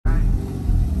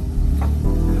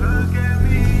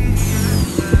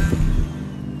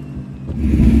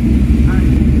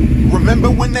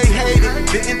when they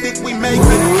hated, didn't think we make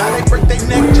it. Now they break their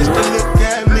neck just to look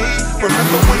at me.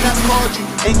 Remember when I called you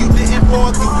and you didn't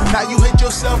fall through? Now you hate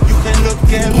yourself, you can look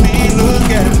at me, look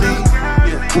at me.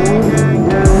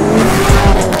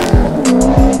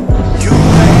 You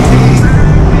made me.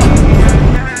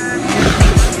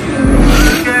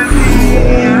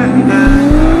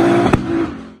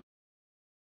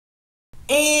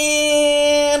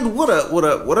 And what up, what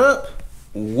up, what up?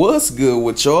 What's good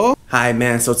with y'all? Hi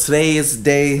man, so today is the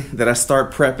day that I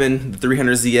start prepping the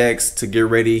 300ZX to get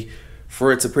ready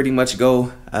for it to pretty much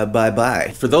go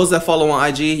bye-bye. For those that follow on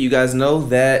IG, you guys know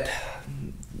that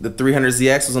the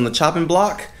 300ZX was on the chopping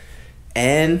block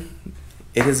and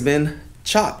it has been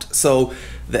chopped. So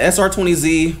the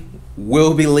SR20Z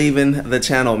will be leaving the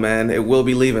channel, man. It will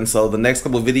be leaving. So the next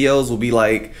couple of videos will be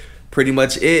like pretty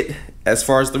much it as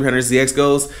far as 300ZX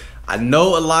goes. I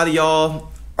know a lot of y'all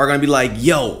are gonna be like,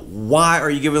 yo, why are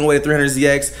you giving away the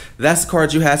 300ZX? That's the car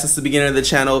you had since the beginning of the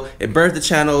channel. It birthed the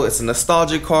channel. It's a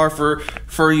nostalgic car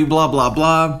for you, blah, blah,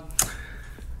 blah.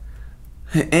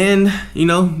 And you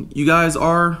know, you guys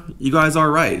are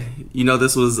right. You know,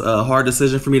 this was a hard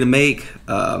decision for me to make.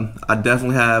 I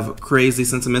definitely have crazy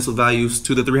sentimental values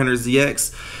to the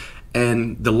 300ZX.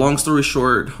 And the long story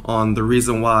short on the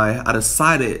reason why I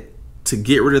decided to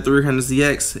get rid of the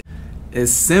 300ZX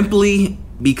is simply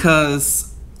because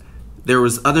there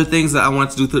was other things that I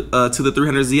wanted to do to the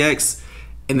 300ZX,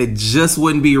 and it just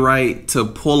wouldn't be right to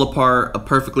pull apart a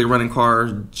perfectly running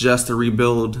car just to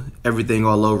rebuild everything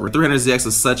all over. 300ZX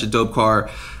is such a dope car.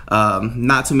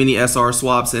 Not too many SR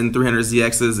swaps in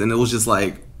 300ZXs, and it was just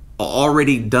like an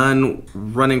already done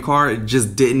running car. It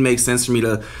just didn't make sense for me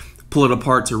to pull it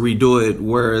apart to redo it.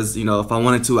 Whereas, you know, if I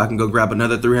wanted to, I can go grab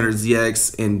another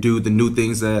 300ZX and do the new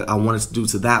things that I wanted to do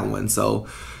to that one. So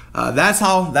that's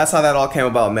how that all came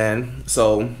about, man.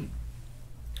 So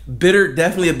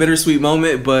definitely a bittersweet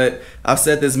moment, but I've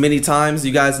said this many times.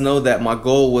 You guys know that my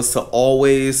goal was to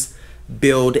always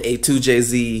build a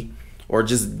 2JZ or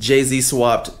just JZ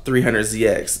swapped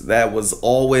 300ZX. That was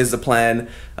always the plan.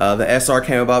 The SR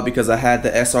came about because I had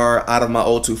the SR out of my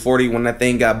old 240 when that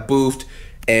thing got boofed,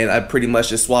 and I pretty much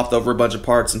just swapped over a bunch of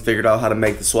parts and figured out how to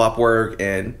make the swap work.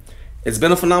 And it's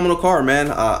been a phenomenal car,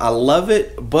 man. I love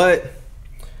it, but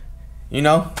you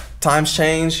know, times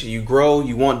change, you grow,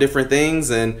 you want different things,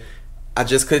 and I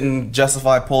just couldn't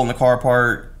justify pulling the car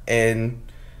apart and,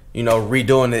 you know,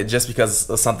 redoing it just because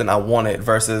of something I wanted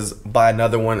versus buy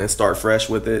another one and start fresh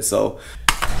with it. So,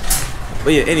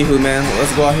 but yeah, anywho, man,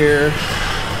 let's go out here,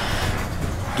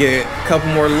 get a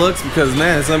couple more looks because,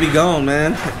 man, it's gonna be gone,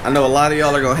 man. I know a lot of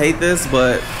y'all are gonna hate this,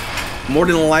 but more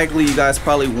than likely, you guys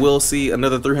probably will see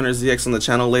another 300ZX on the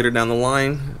channel later down the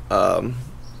line.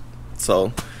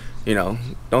 So, you know,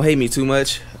 don't hate me too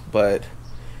much, but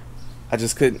I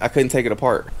couldn't take it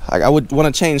apart. Like, I would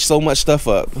want to change so much stuff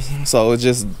up, so it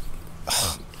just,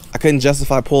 I couldn't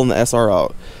justify pulling the SR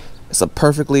out. It's a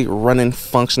perfectly running,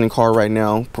 functioning car right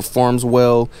now. Performs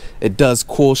well. It does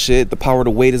cool shit. The power to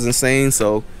weight is insane.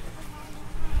 So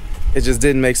it just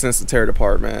didn't make sense to tear it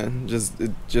apart, man.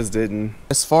 It just didn't.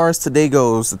 As far as today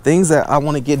goes, the things that I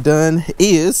want to get done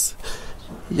is,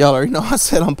 y'all already know I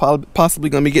said I'm possibly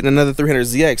gonna be getting another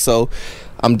 300ZX, so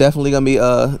I'm definitely gonna be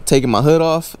taking my hood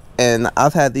off. And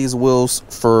I've had these wheels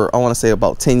for, I want to say,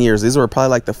 about 10 years. These were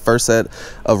probably like the first set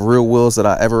of real wheels that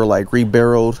I ever like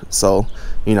rebarreled. So,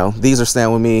 you know, these are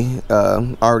staying with me.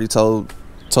 I already told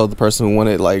the person who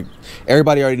wanted, like,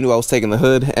 everybody already knew I was taking the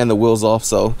hood and the wheels off,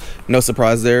 so no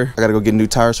surprise there. I gotta go get new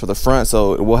tires for the front,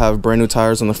 so we'll have brand new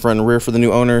tires on the front and rear for the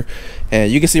new owner.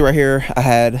 And you can see right here, I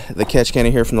had the catch can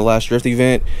in here from the last drift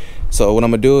event. So what I'm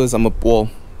gonna do is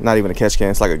well, not even a catch can,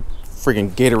 it's like a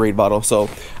freaking Gatorade bottle. So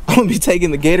I'm gonna be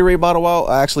taking the Gatorade bottle out.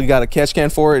 I actually got a catch can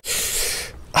for it.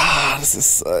 This is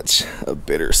such a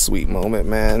bittersweet moment,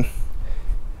 man.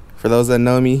 For those that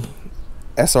know me,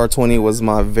 SR20 was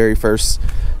my very first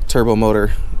turbo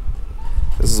motor.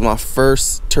 This is my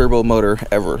first turbo motor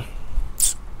ever.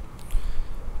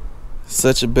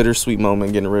 Such a bittersweet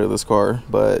moment getting rid of this car,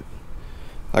 but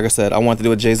like I said, I wanted to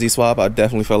do a JZ swap. I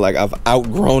definitely felt like I've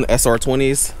outgrown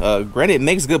SR20s. Granted, it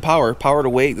makes good power to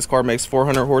weight. This car makes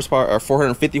 400 horsepower or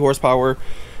 450 horsepower,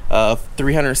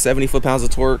 370 foot-pounds of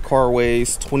torque. Car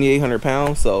weighs 2,800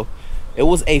 pounds, so it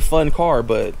was a fun car.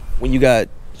 But when you got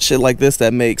shit like this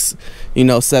that makes, you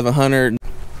know, 700,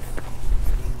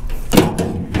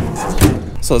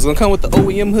 so it's gonna come with the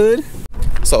OEM hood.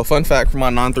 So fun fact for my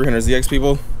non-300ZX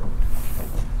people,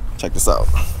 check this out.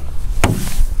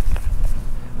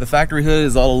 The factory hood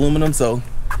is all aluminum, so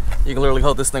you can literally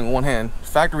hold this thing with one hand.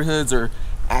 Factory hoods are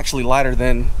actually lighter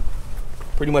than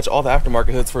pretty much all the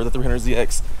aftermarket hoods for the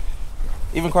 300ZX.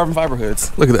 Even carbon fiber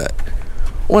hoods. Look at that.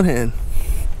 One hand.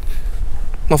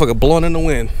 Motherfucker blowing in the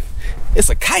wind. It's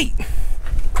a kite.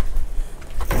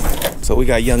 So we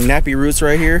got young Nappy Roots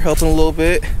right here helping a little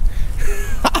bit.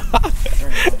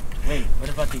 Wait, what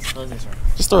about these clothes?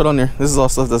 Just throw it on there. This is all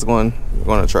stuff that's going in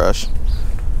the trash.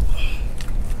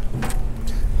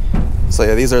 So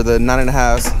yeah, these are the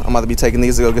 9.5s. I'm about to be taking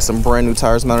these to go get some brand new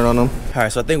tires mounted on them. All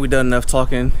right, so I think we've done enough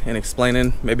talking and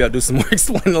explaining. Maybe I'll do some more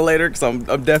explaining later, because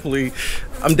I'm definitely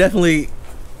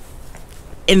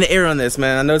in the air on this,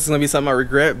 man. I know it's gonna be something I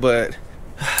regret, but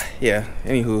yeah.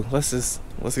 Anywho, let's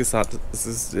get started. Let's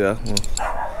just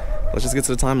get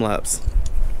to the time lapse.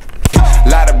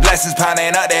 Lot of blessings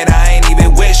piling up that I ain't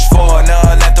even wished for.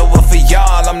 None left over for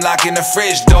y'all. I'm locking the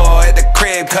fridge door at the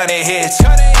crib, cutting hits.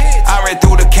 I read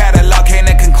through the catalog, came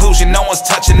to conclusion no one's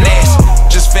touching this.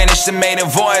 Just finished the maiden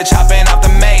voyage, hopping off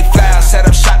the Mayflower. Set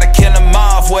up shot to kill them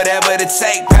off, whatever to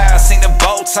take power. Sing the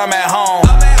boats, I'm at home.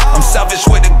 I'm selfish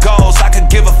with the goals, I could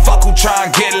give a fuck who try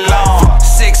and get along.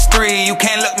 6'3", you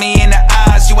can't look me in the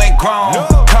eyes, you ain't grown.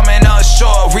 Coming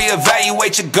unsure,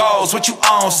 reevaluate your goals. What you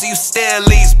own, so you still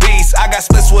lease beats. I got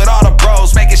splits with all the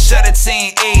bros, making sure the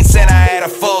team eats. And I had a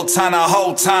full time the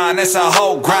whole time, that's a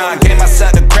whole grind. Gave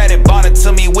myself the credit, bought it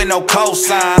to me with no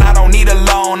cosign. I don't need a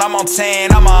loan, I'm on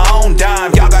 10, I'm my own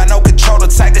dime. Y'all got no control, the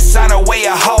type to sign away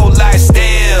your whole life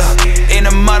still. In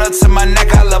the mud up to my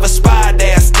neck, I love a spy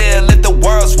day. I still lift the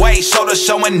world's weight, shoulder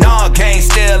showing all game.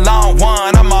 Still on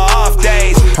one on my off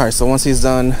days. Alright, so once he's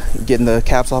done getting the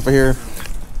caps off of here,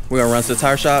 we're gonna run to the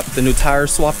tire shop, the new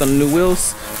tires swapped on the new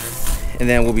wheels, and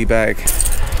then we'll be back.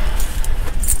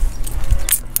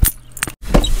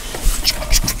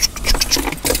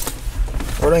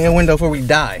 Roll down your window before we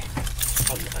die.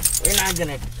 We're not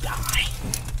gonna die.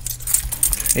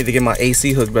 Need to get my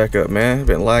AC hooked back up, man.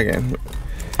 Been lagging.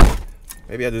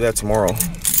 Maybe I'll do that tomorrow.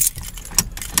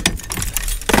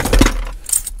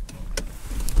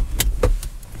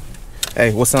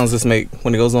 Hey, what sounds does this make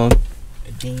when it goes on?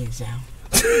 A dinging sound.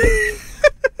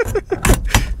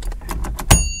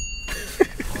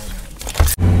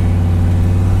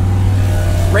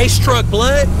 Race truck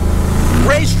blood.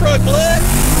 Race truck blood.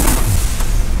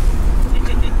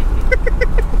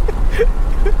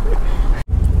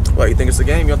 What, you think it's a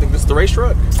game? You don't think this is the race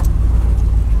truck?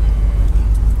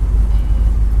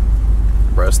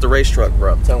 Bro, it's the race truck,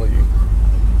 bro. I'm telling you.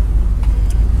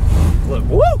 Look,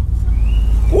 woo!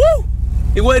 Woo!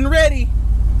 He wasn't ready.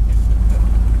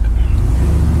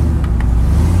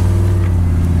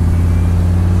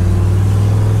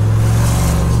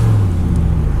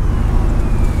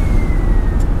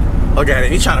 Look at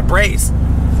him. He's trying to brace.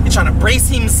 He's trying to brace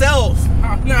himself.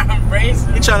 I'm not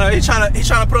bracing. He's trying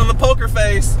to put on the poker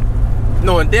face,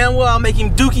 knowing damn well I'll make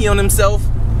him dookie on himself.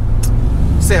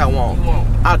 Say I won't. You won't.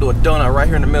 I'll do a donut right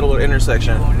here in the middle of the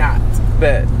intersection. You will not.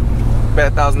 Bet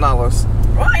 $1,000.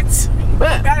 What?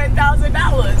 Bet. Got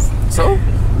 $1,000. So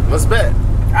let's bet.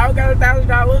 I got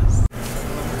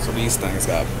 $1,000. So these things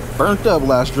got burnt up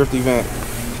last drift event. I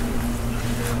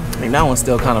think that one's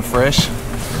still kind of fresh.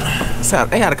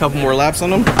 They had a couple more laps on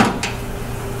them.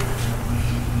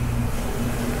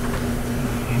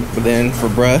 But then for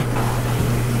bruh,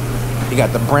 you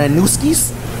got the brand new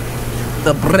skis.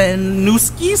 The brand new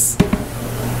skis.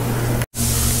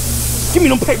 Give me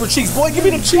them paper cheeks, boy. Give me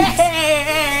them cheeks.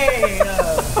 Hey!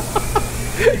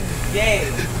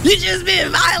 Yay. You just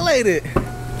been violated.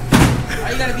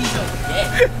 Why you gotta be so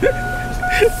gay?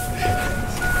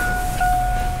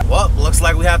 Well, looks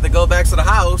like we have to go back to the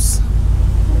house.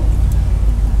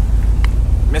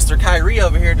 Mr. Kyrie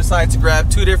over here decided to grab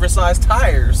 2 different size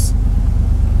tires.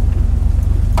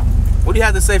 What do you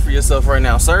have to say for yourself right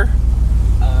now, sir?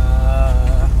 I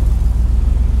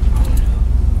don't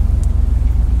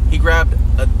know. He grabbed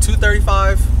a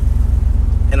 235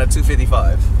 and a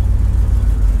 255.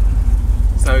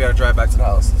 So now we gotta drive back to the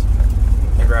house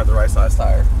and grab the right size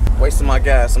tire. Wasting my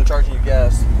gas. I'm charging you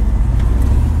gas.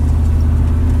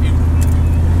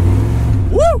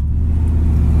 Woo!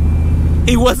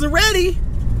 He wasn't ready.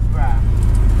 Bruh.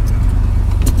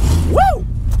 Woo!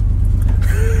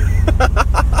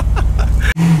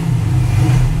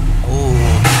 Oh,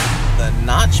 the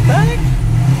notchback.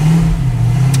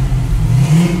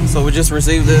 So we just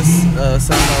received this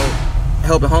something about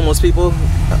helping homeless people.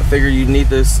 I figure you need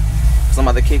this because I'm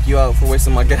about to kick you out for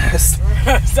wasting my gas.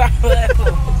 Stop playing.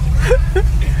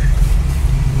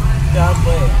 Stop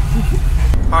playing.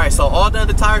 All right, so all done at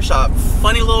the tire shop.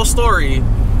 Funny little story.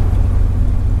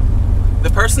 The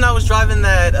person that was driving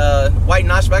that white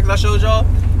notchback that I showed y'all,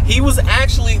 he was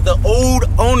actually the old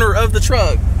owner of the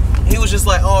truck. He was just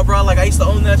like, oh bro, like I used to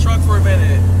own that truck for a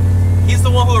minute. He's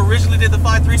the one who originally did the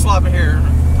 5.3 swap in here.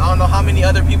 I don't know how many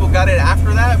other people got it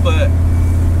after that, but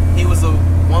he was the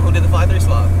one who did the 5.3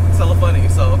 swap. It's hella funny.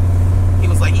 So he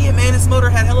was like, yeah, man, this motor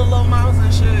had hella low miles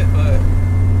and shit, but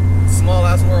small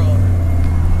ass world.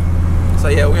 So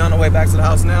yeah, we on the way back to the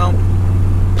house now.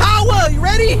 Power, you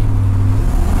ready?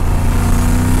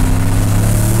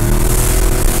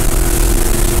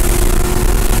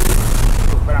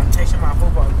 But I'm texting my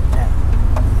football group chat.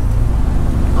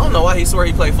 I don't know why he swore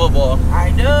he played football.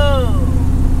 I know.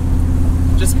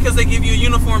 Just because they give you a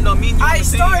uniform don't mean you I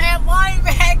start at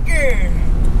linebacker.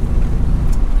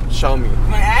 Show me. You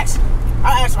wanna ask?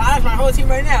 I'll ask my whole team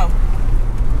right now.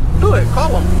 Do it.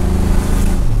 Call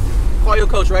him. Call your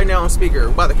coach right now on speaker.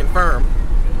 We're about to confirm.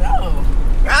 No.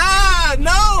 Ah,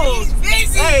 no. He's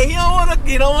busy. Hey, you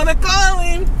don't wanna call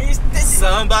him.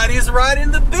 Somebody's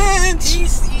riding the bench.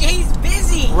 He's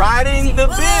busy. Riding the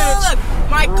bench. Look.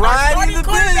 Our starting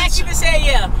quarterback even said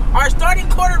yeah. Our starting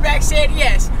quarterback said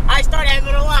yes. I start at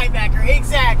middle linebacker.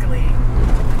 Exactly.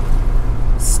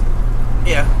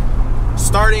 Yeah.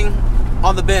 Starting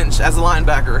on the bench as a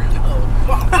linebacker.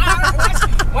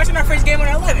 Oh. Watching our first game on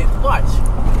 11th. Watch.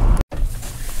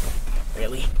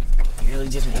 Really? You really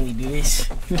just want me to do this?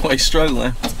 Boy,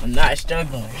 struggling. I'm not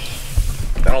struggling.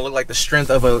 That don't look like the strength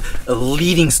of a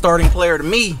leading starting player to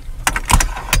me.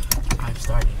 I'm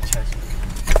starting, trust me.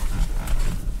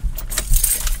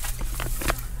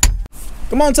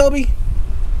 Come on, Toby.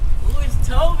 Who is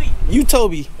Toby? You,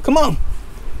 Toby. Come on.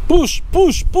 Push,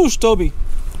 push, push, Toby.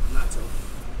 I'm not Toby.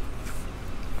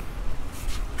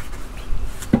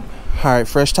 All right,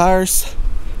 fresh tires.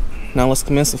 Now let's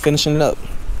commence with finishing it up.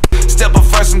 Step up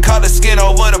first and color skin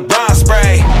over the bronze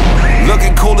spray.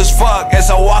 Looking cool as fuck as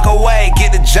I walk away.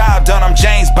 Get the job done, I'm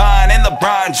James Bond and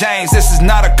LeBron James. This is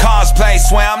not a cosplay,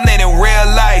 swear I'm living real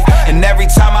life. And every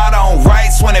time I don't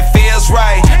write's when it feels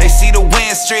right. They see the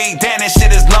win streak, damn that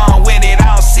shit is long-winded.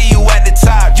 I don't see you at the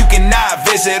top, you cannot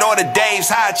visit. Or the Dave's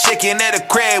hot chicken at a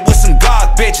crib with some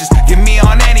goth bitches. Get me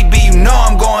on any beat, you know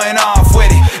I'm going off with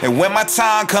it. And when my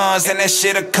time comes and that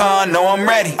shit'll come, know I'm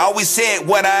ready. Always hit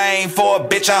what I aim for,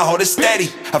 bitch, I hold it steady.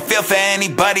 I feel for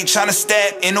anybody trying to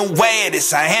step in the way of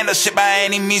this. I handle shit by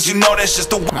any means, you know that's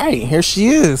just the way. All right, here she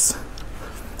is.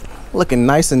 Looking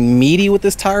nice and meaty with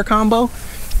this tire combo.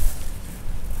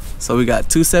 So we got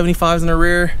 275s in the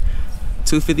rear,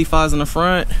 255s in the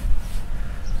front.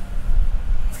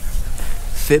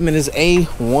 Fitment is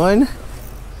A1.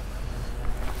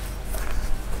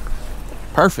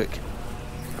 Perfect.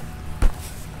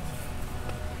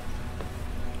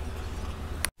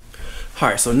 All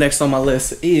right, so next on my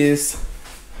list is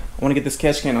I want to get this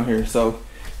catch can on here. So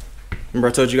remember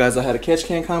I told you guys I had a catch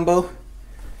can combo.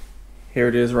 Here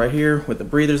it is right here with the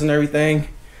breathers and everything.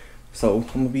 So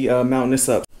I'm gonna be mounting this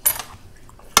up.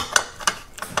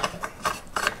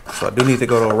 So I do need to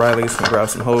go to O'Reilly's and grab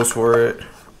some hose for it.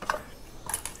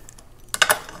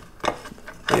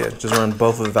 Yeah, just run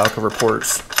both of the valve cover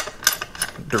ports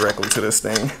directly to this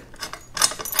thing.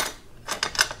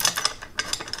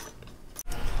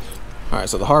 All right,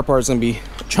 so the hard part is gonna be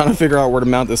trying to figure out where to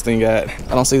mount this thing at.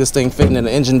 I don't see this thing fitting in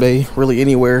the engine bay really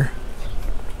anywhere.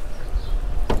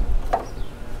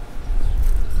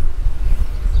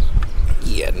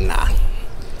 Yeah, nah.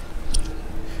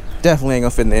 Definitely ain't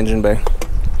gonna fit in the engine bay.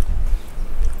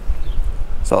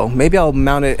 So maybe I'll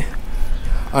mount it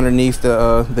underneath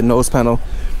the nose panel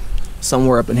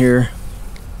somewhere up in here.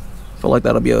 Feel like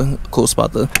that'll be a cool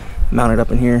spot to mount it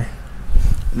up in here.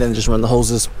 And then just run the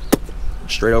hoses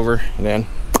straight over and then.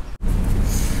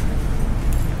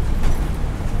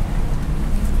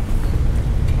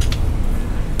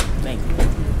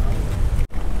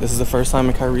 This is the first time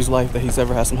in Kyrie's life that he's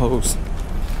ever had some hose.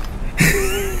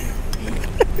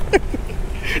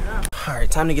 All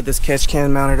right, time to get this catch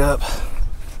can mounted up.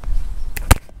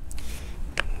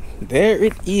 There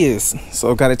it is.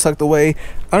 So got it tucked away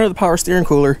under the power steering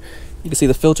cooler. You can see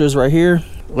the filters right here.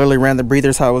 Literally ran the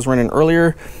breathers how I was running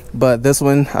earlier, but this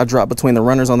one I dropped between the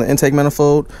runners on the intake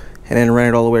manifold and then ran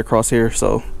it all the way across here.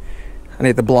 So I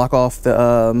need to block off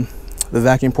the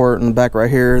vacuum port in the back right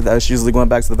here. That's usually going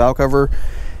back to the valve cover,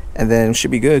 and then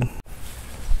should be good.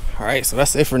 All right, so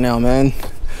that's it for now, man.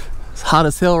 It's hot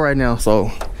as hell right now, so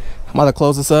I'm about to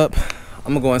close this up.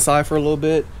 I'm gonna go inside for a little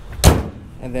bit,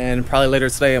 and then probably later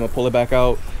today I'm gonna pull it back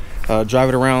out, drive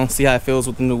it around, see how it feels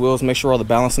with the new wheels, make sure all the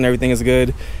balance and everything is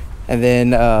good, and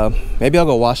then maybe I'll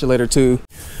go wash it later too.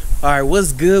 All right,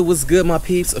 what's good my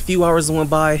peeps? A few hours went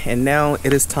by and now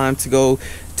it is time to go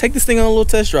take this thing on a little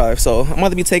test drive. So I'm going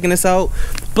to be taking this out,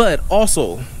 but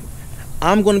also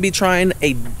I'm going to be trying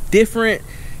a different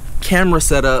camera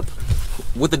setup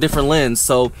with a different lens.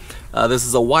 So this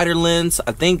is a wider lens.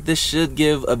 I think this should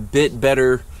give a bit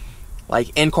better like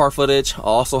in-car footage. I'll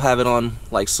also have it on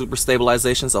like super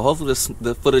stabilization, so hopefully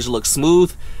the footage looks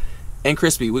smooth and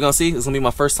crispy. We're gonna see. It's gonna be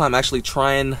my first time actually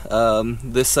trying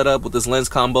this setup with this lens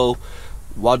combo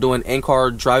while doing in-car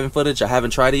driving footage. I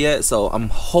haven't tried it yet, so I'm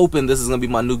hoping this is gonna be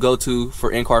my new go-to for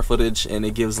in-car footage, and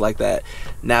it gives like that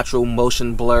natural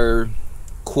motion blur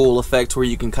cool effect where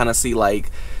you can kind of see, like,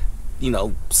 you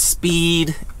know,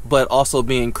 speed but also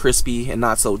being crispy and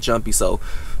not so jumpy. So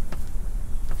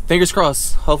fingers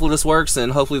crossed, hopefully this works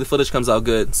and hopefully the footage comes out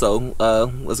good. So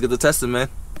let's get to testing, man.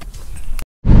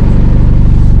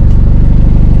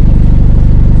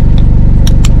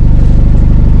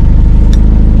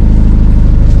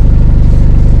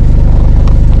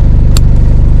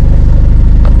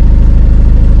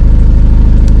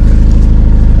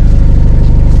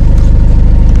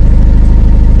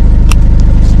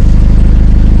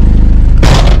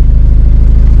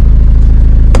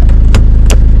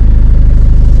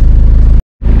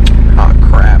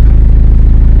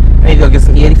 Go get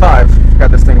some E85. Forgot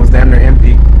this thing was damn near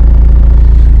empty.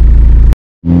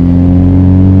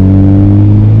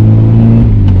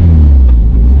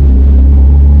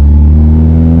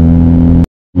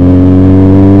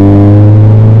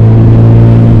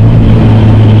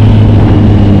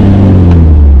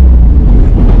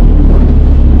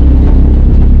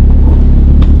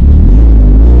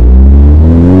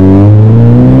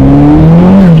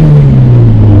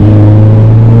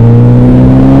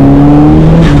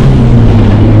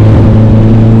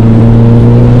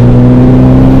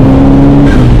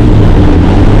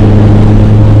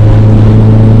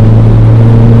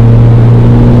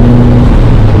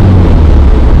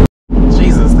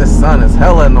 Sun is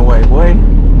hella in the way, boy.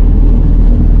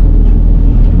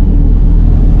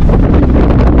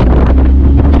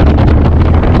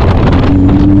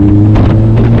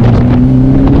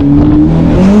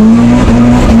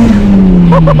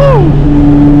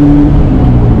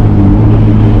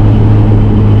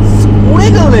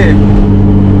 Squiggly!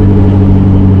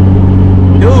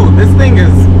 Dude, this thing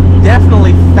is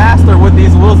definitely faster with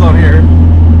these wheels on here.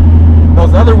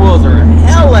 Those other wheels are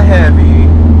hella heavy.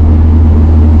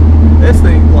 This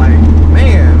thing, like,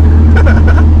 man.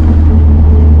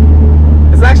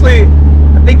 It's actually,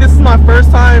 I think this is my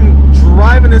first time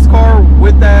driving this car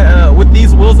with that, with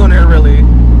these wheels on there, really.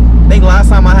 I think last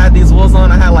time I had these wheels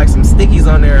on, I had like some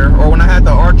stickies on there, or when I had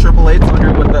the R888s on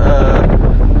here with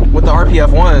the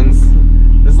RPF ones.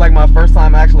 This is like my first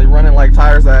time actually running like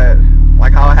tires that,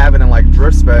 like how I have it in like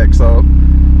drift spec. So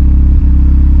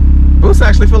boost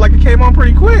actually feel like it came on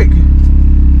pretty quick.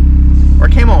 Or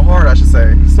came on hard, I should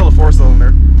say. Still a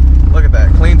 4-cylinder. Look at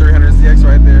that. Clean 300ZX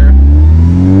right there.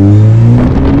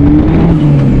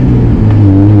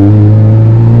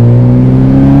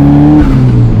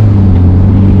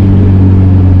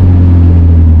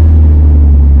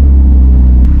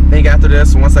 I think after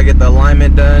this, once I get the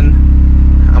alignment done,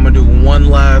 I'm going to do one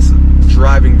last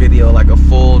driving video, like a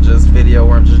full just video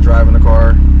where I'm just driving the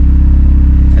car.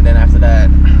 And then after that,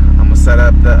 I'm going to set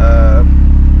up the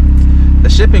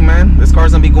shipping, man. This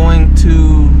car's gonna be going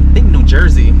to, I think, New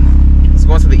Jersey. It's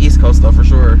going to the East Coast though, for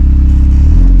sure.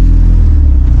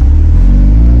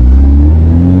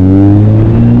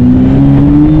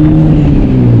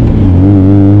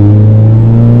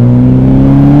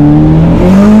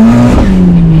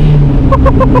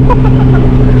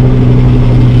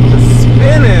 Just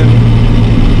spinning.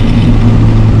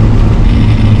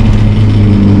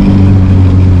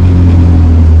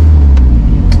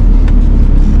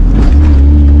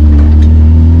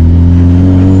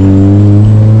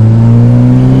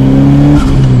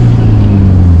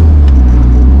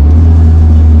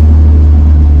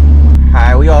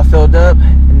 Filled up,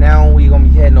 and now we're gonna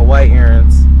be heading to White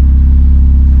Errands.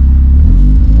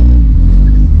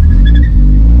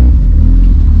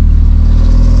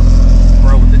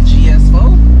 Bro, with the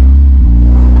GS4.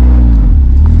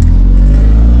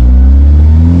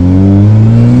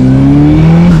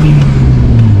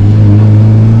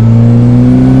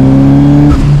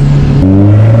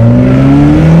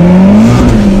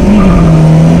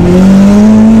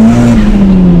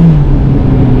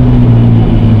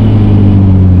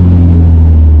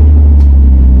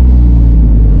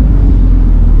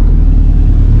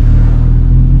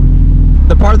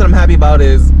 That I'm happy about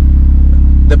is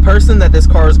the person that this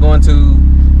car is going to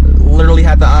literally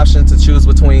had the option to choose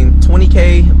between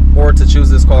 20K or to choose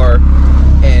this car,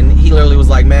 and he literally was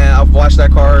like, man, I've watched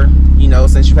that car, you know,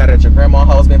 since you've had it at your grandma's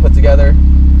house, been put together.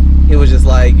 He was just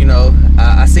like, you know,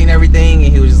 I seen everything,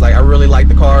 and he was just like, I really like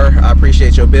the car, I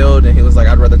appreciate your build, and he was like,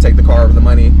 I'd rather take the car over the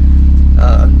money.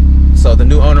 So the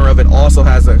new owner of it also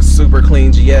has a super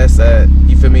clean GS that,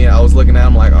 you feel me, I was looking at,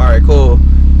 I'm like, all right, cool.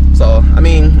 So I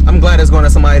mean, I'm glad it's going to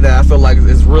somebody that I feel like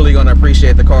is really going to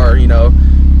appreciate the car. You know,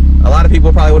 a lot of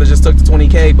people probably would have just took the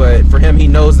 20K, but for him, he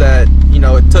knows that, you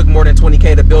know, it took more than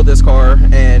 20K to build this car,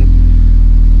 and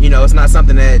you know, it's not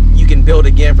something that you can build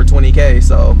again for 20K.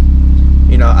 So,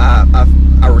 you know, I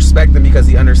respect him because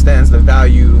he understands the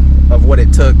value of what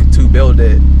it took to build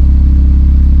it.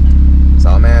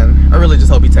 So, man, I really just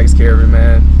hope he takes care of it,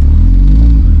 man.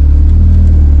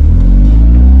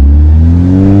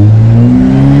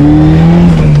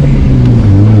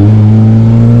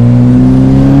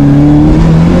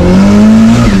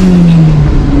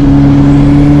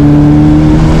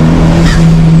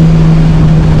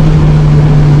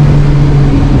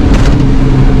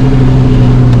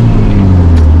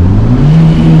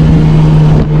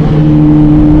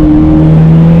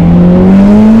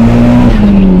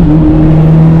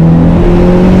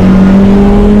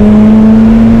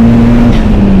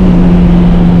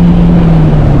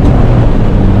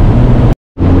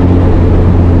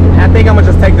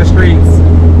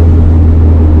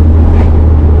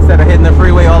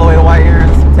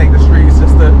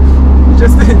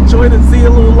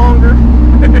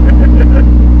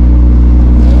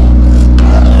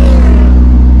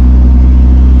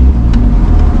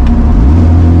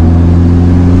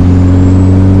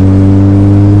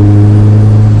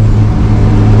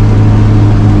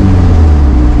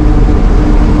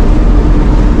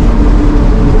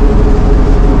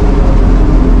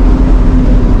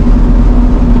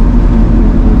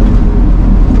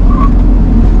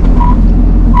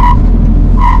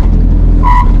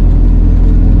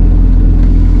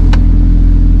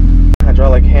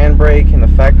 Handbrake in the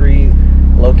factory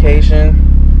location.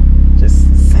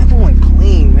 Just simple and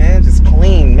clean, man. Just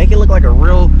clean. Make it look like a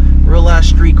real ass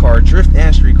street car, drift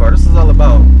and street car. This is all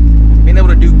about being able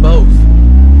to do both.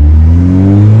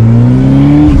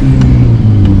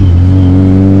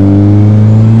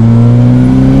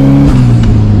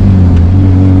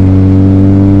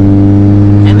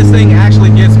 And this thing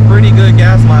actually gets pretty good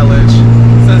gas mileage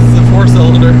since it's a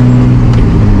 4-cylinder.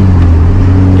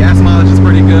 Gas mileage is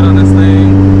pretty good on this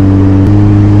thing.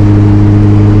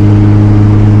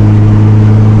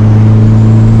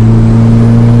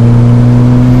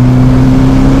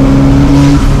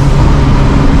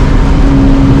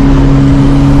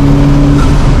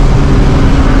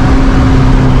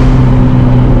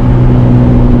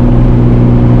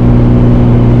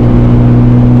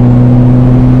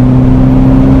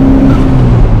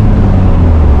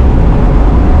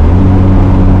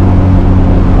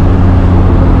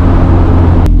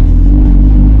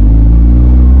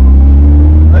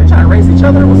 Each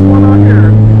other? What's going on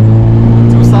here?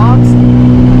 Two songs?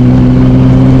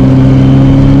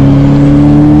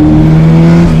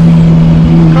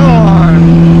 Come on.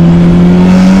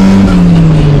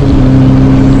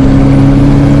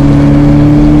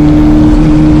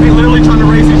 They literally trying to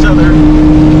race each other.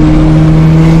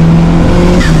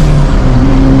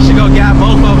 Should go gap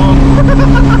both of them.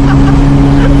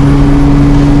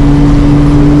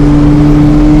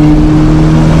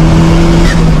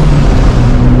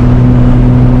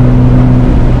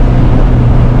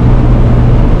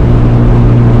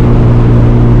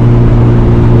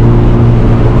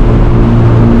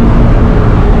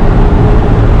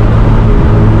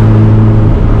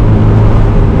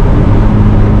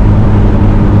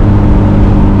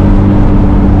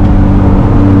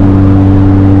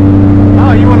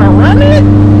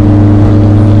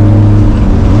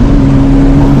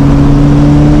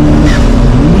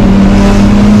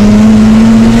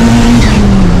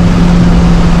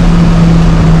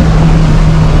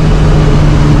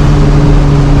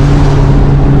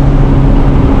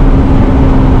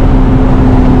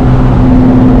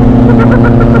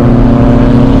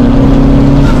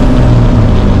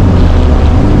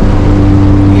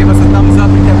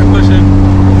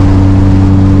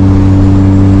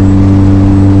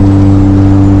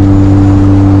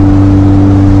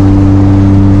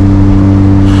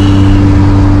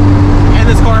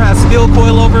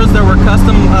 That were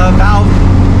custom valve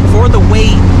for the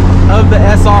weight of the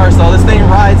SR, so this thing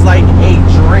rides like a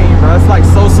dream, bro. It's like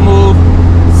so smooth,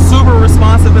 super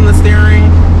responsive in the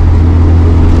steering,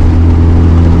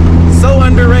 so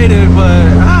underrated, but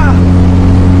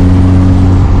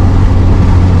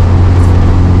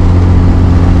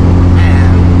man,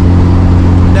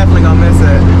 definitely gonna miss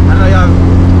it. I know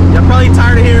y'all probably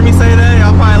tired of hearing me say that.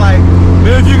 Y'all probably like,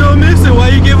 man, if you gonna miss it, why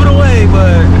you give it away?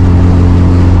 But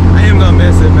I am gonna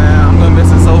miss it, man. I'm gonna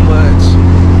miss it so much.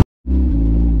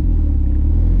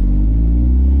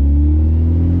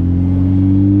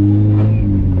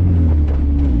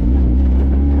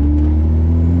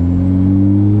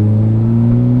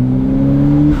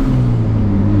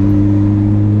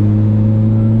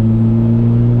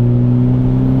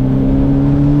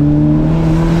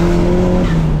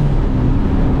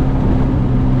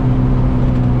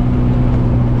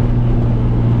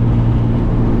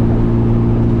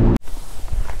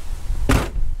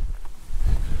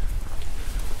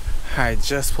 Alright,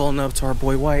 just pulling up to our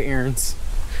boy White Aaron's.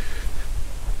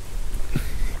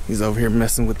 He's over here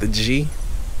messing with the G.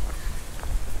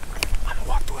 I'm gonna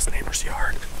walk through his neighbor's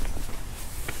yard.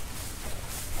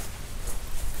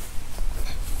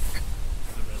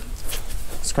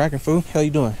 It's cracking, fool. How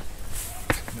you doing?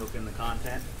 Milking the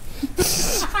content.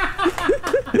 What's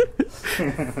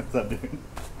up, dude?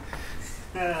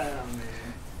 Oh, man.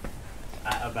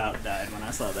 I about died when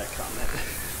I saw that comment.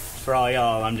 For all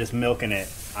y'all, I'm just milking it.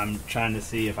 I'm trying to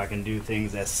see if I can do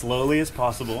things as slowly as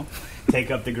possible, take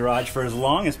up the garage for as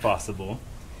long as possible,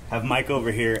 have Mike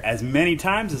over here as many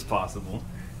times as possible.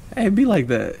 Hey, be like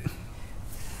that.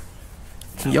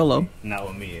 Not YOLO. With me, not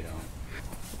with me, you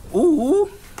know.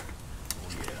 Ooh.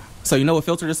 Yeah. So you know what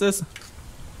filter this is?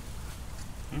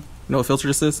 You know what filter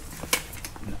this is?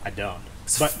 I don't.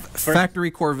 But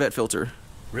Factory Corvette filter.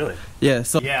 Really? Yeah,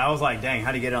 so Yeah, I was like, dang,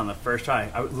 how do you get it on the first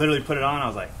try? I literally put it on, I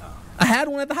was like, oh. I had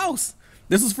one at the house.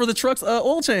 This is for the truck's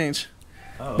oil change.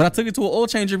 Oh. But I took it to an oil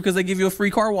changer because they give you a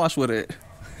free car wash with it.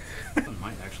 I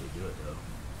might actually do it though.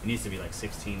 It needs to be like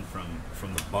 16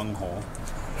 from the bunghole.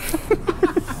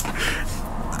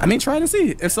 I mean, try to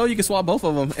see. If so, you can swap both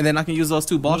of them, and then I can use those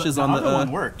two Bosches on the other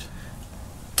one worked.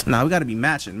 Nah, we got to be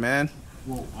matching, man.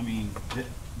 Well, I mean,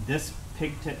 this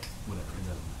pigtail, whatever, it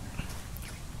doesn't matter.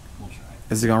 We'll try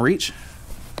it. Is it gonna reach?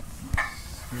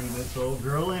 Screw this old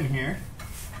girl in here.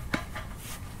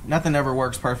 Nothing ever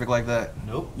works perfect like that.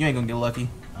 Nope. You ain't gonna get lucky.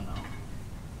 I know.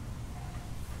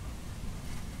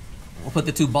 We'll put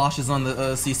the two Bosches on the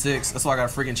C6. That's why I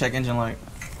got a freaking check engine light.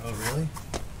 Oh, really?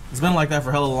 It's been like that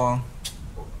for hella long.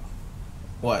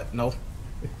 What? No.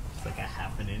 It's like a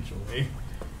half an inch away.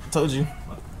 I told you. Fuck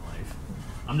my life.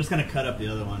 I'm just gonna cut up the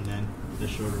other one then, the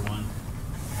shorter one,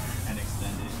 and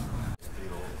extend it.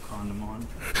 Big old condom on.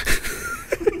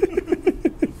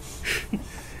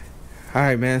 All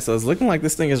right, man. So it's looking like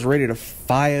this thing is ready to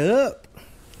fire up.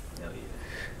 Hell yeah.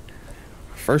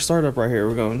 First startup right here.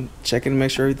 We're gonna check in and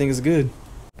make sure everything is good.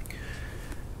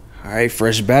 All right,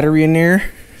 fresh battery in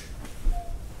there.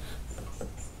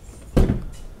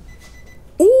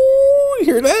 Ooh, you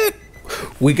hear that?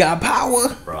 We got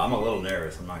power. Bro, I'm a little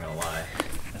nervous, I'm not gonna lie.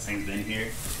 This thing's been here.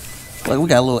 Like, we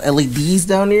got little LEDs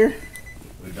down there.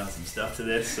 We've done some stuff to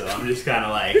this, so I'm just kind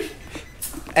of like...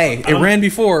 Hey, it ran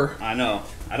before. I know.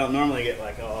 I don't normally get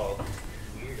like all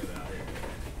weird about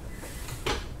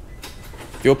it.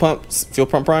 Fuel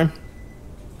pump prime.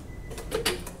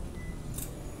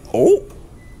 Oh,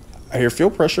 I hear fuel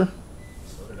pressure.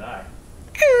 So did I.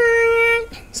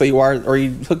 So you wired, or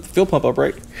you hooked the fuel pump up,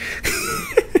 right?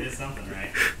 Did something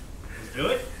right. Let's do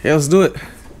it. Yeah, let's do it.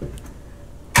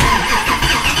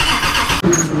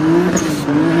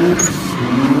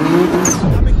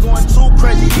 I've been going too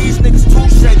crazy, these niggas too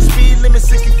shady, speed limit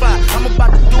 65. I'm